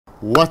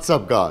What's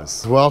up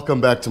guys?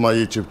 Welcome back to my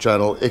YouTube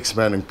channel,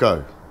 Xman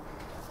Co.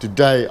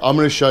 Today I'm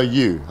going to show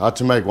you how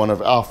to make one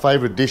of our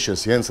favorite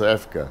dishes here in South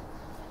Africa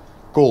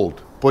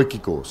called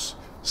Potjiekos.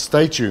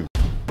 Stay tuned.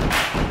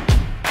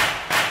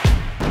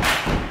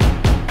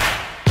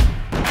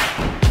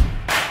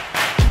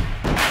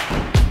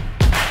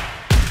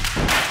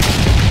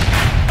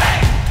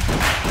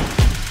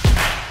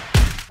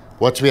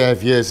 What we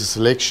have here is a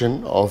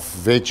selection of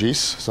veggies,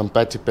 some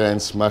patty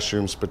pans,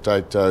 mushrooms,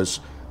 potatoes,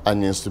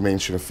 onions to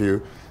mention a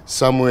few.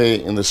 Somewhere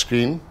in the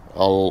screen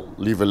I'll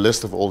leave a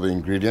list of all the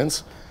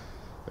ingredients.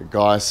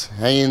 Guys,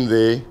 hang in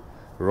there.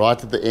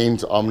 Right at the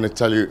end I'm going to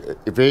tell you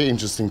a very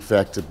interesting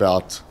fact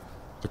about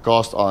the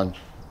cast iron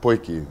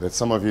potjie that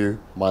some of you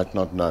might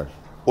not know.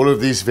 All of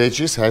these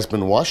veggies has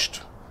been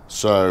washed,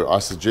 so I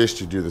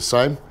suggest you do the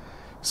same.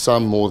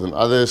 Some more than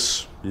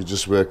others. You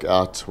just work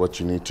out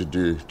what you need to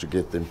do to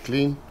get them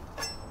clean.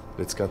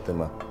 Let's cut them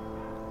up.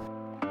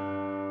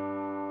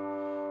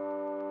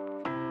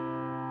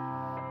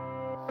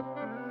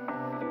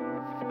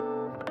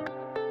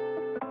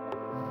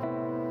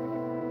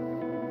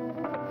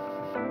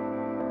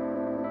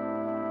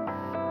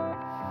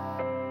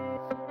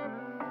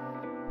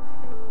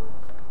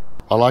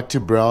 I like to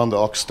brown the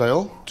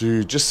oxtail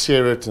to just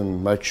sear it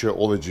and make sure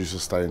all the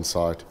juices stay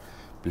inside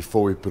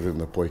before we put it in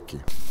the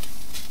potjie.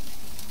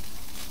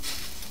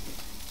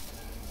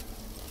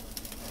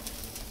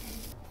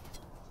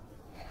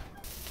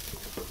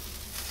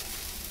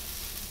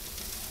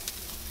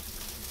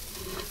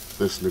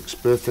 This looks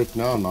perfect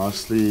now,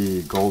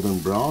 nicely golden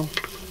brown.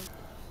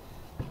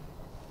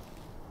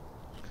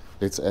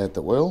 Let's add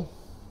the oil.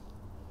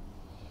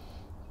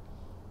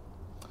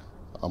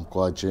 I'm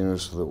quite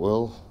generous with the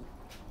oil.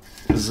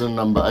 This is a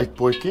number 8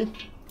 potjie.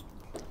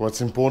 What's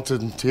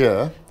important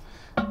here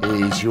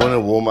is you want to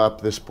warm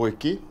up this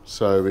potjie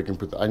so we can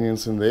put the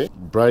onions in there,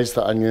 braise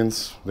the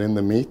onions, then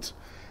the meat,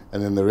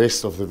 and then the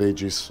rest of the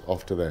veggies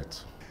after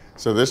that.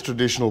 So this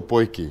traditional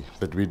potjie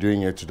that we're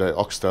doing here today,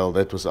 oxtail,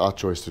 that was our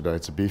choice today.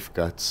 It's a beef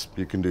cuts.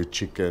 You can do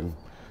chicken,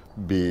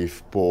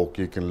 beef, pork.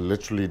 You can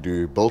literally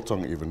do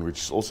biltong even, which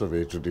is also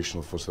very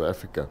traditional for South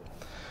Africa.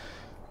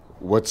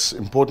 What's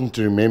important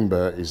to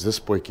remember is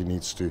this potjie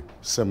needs to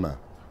simmer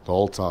the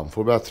whole time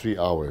for about 3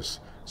 hours.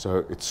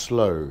 So it's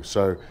slow.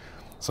 So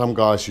some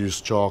guys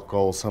use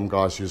charcoal, some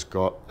guys use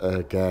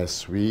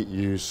gas. We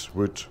use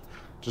wood.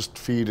 Just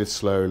feed it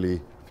slowly.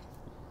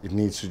 It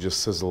needs to just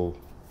sizzle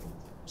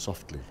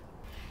softly.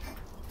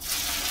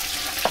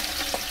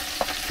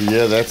 If you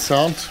hear that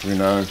sound, we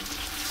know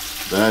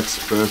that's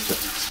perfect.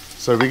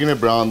 So we're going to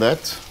brown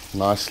that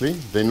nicely.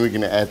 Then we're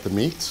going to add the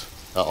meat,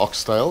 our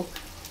oxtail.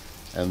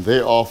 And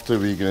thereafter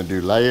we're going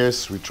to do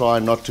layers. We try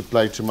not to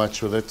play too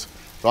much with it.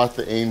 Right at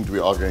the end we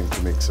are going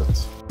to mix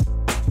it.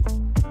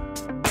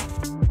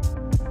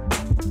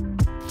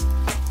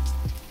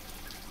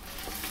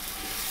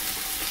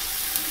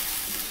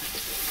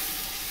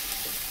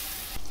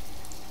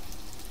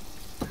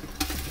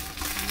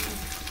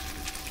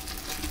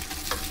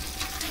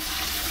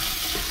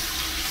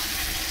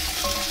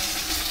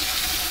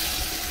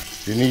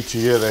 You need to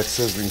hear that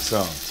sizzling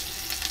sound.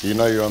 You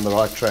know you're on the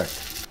right track.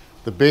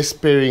 The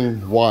best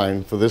pairing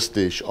wine for this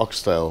dish,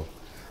 oxtail,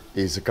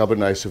 is a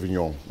Cabernet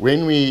Sauvignon.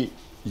 When we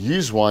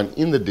use wine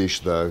in the dish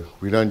though,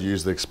 we don't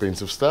use the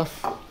expensive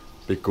stuff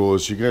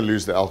because you're going to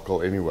lose the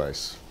alcohol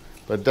anyways.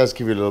 But it does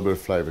give you a little bit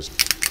of flavors.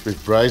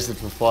 We've braised it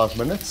for 5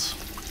 minutes.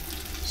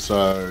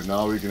 So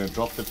now we're going to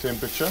drop the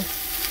temperature and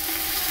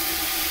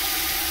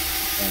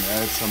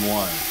add some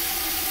wine.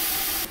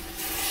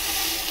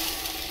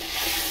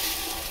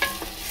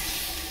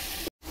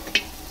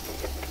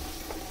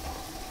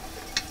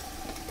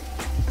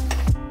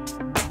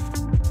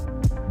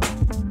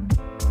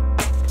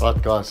 Right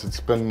guys,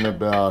 it's been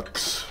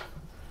about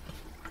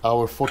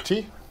hour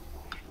 40.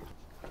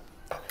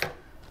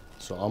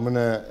 So I'm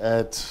gonna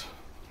add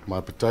my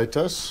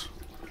potatoes,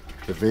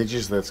 the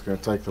veggies that's gonna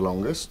take the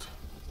longest,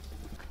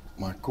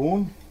 my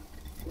corn,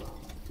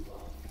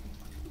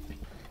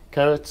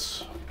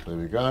 carrots, there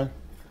we go.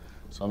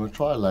 So I'm gonna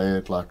try to lay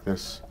it like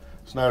this.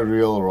 There's no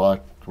real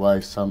right way,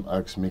 some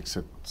oaks mix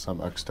it,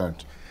 some oaks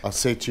don't. I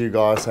said to you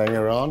guys hang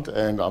around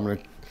and I'm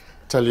gonna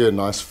tell you a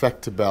nice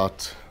fact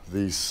about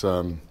these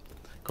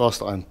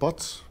cast iron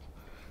pots.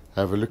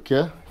 Have a look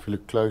here, if you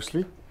look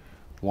closely.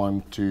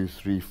 1, 2,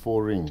 3,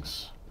 4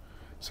 rings.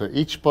 So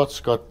each pot's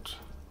got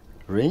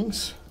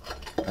rings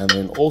and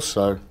then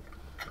also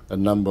a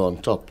number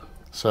on top.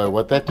 So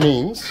what that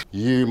means,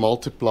 you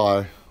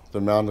multiply the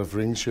amount of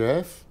rings you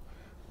have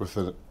with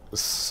the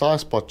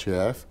size pot you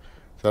have,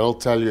 that'll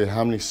tell you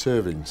how many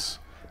servings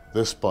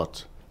this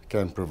pot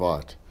can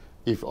provide,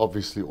 if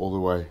obviously all the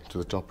way to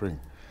the top ring.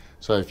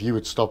 So if you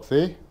would stop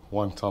there,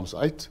 1 times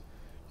 8,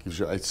 gives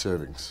you 8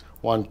 servings.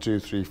 1, 2,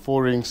 3,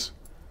 4 rings,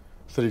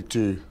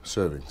 32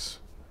 servings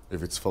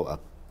if it's full up.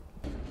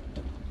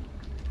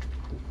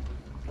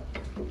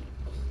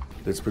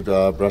 Let's put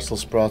our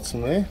Brussels sprouts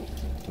in there.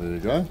 There you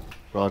go.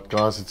 Right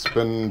guys, it's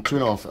been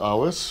 2.5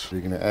 hours. We're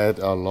going to add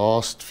our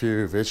last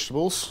few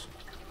vegetables.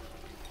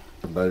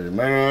 Baby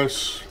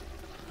marrows,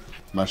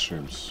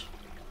 mushrooms.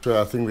 So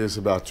I think there's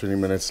about 20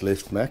 minutes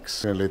left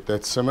max. We're gonna let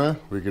that simmer.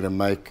 We're gonna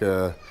make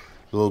a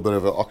little bit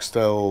of an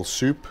oxtail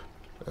soup,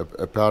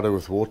 a powder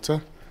with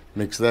water.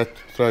 Mix that,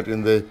 throw it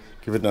in there,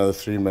 give it another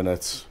 3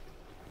 minutes,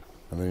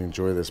 and then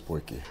enjoy this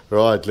potjie.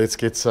 Right, let's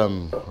get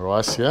some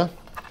rice here.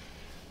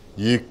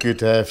 You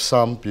could have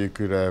samp, you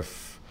could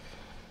have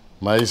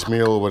maize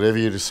meal, whatever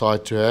you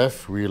decide to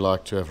have. We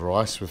like to have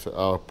rice with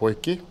our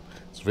potjie.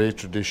 It's very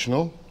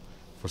traditional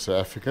for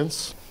South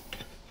Africans.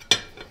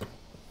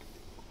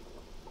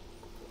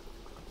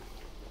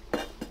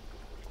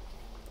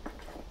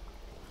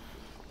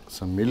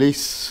 Some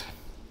mealies,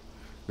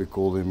 we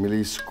call them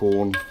mealies,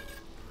 corn,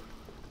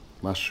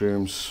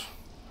 mushrooms.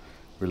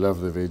 We love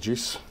the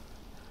veggies.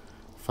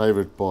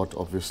 Favorite part,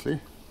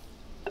 obviously,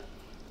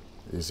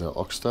 is our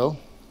oxtail.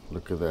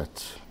 Look at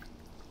that.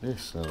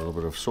 Yes, a little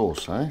bit of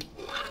sauce, eh?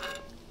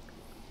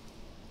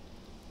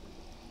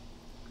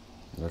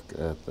 Look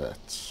at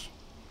that.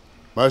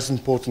 Most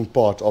important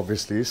part,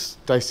 obviously, is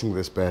tasting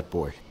this bad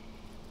boy.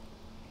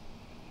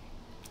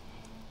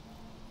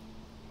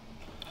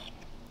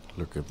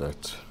 Look at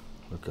that.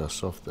 Look how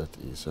soft that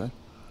is, eh?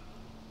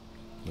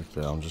 Look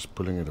there, I'm just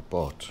pulling it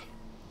apart.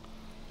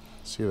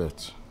 See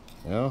that?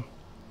 Yeah?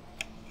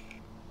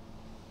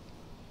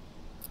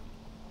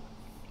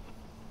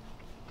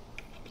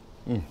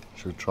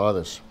 Should try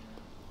this.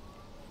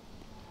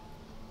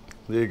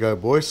 There you go,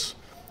 boys.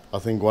 I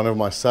think one of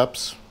my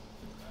subs,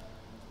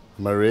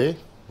 Marie,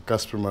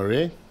 Casper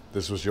Marie,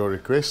 this was your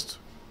request.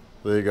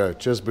 There you go.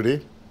 Cheers,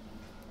 buddy.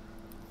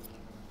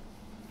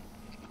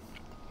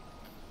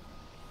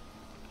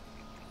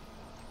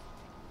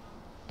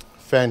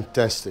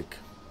 Fantastic.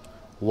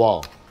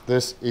 Wow,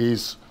 this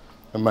is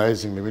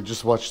amazing. Let me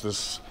just watch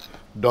this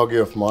doggy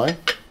of mine.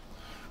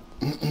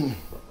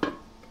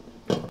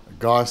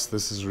 Guys,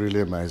 this is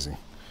really amazing.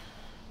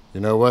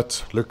 You know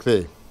what? Look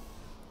there.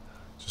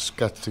 Just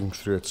cutting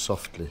through it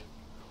softly.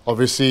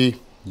 Obviously,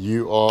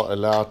 you are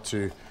allowed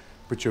to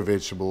put your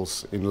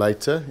vegetables in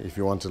later if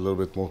you want a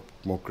little bit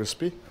more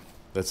crispy.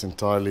 That's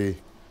entirely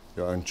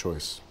your own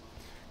choice.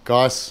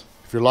 Guys,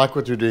 if you like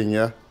what we're doing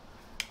here,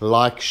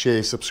 like,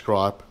 share,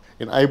 subscribe.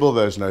 Enable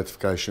those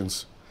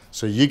notifications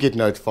so you get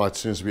notified as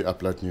soon as we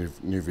upload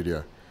new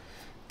video.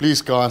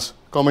 Please guys,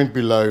 comment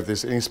below if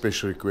there's any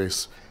special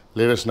requests.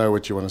 Let us know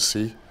what you want to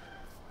see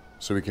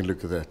so we can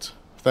look at that.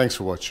 Thanks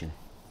for watching.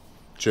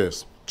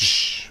 Cheers.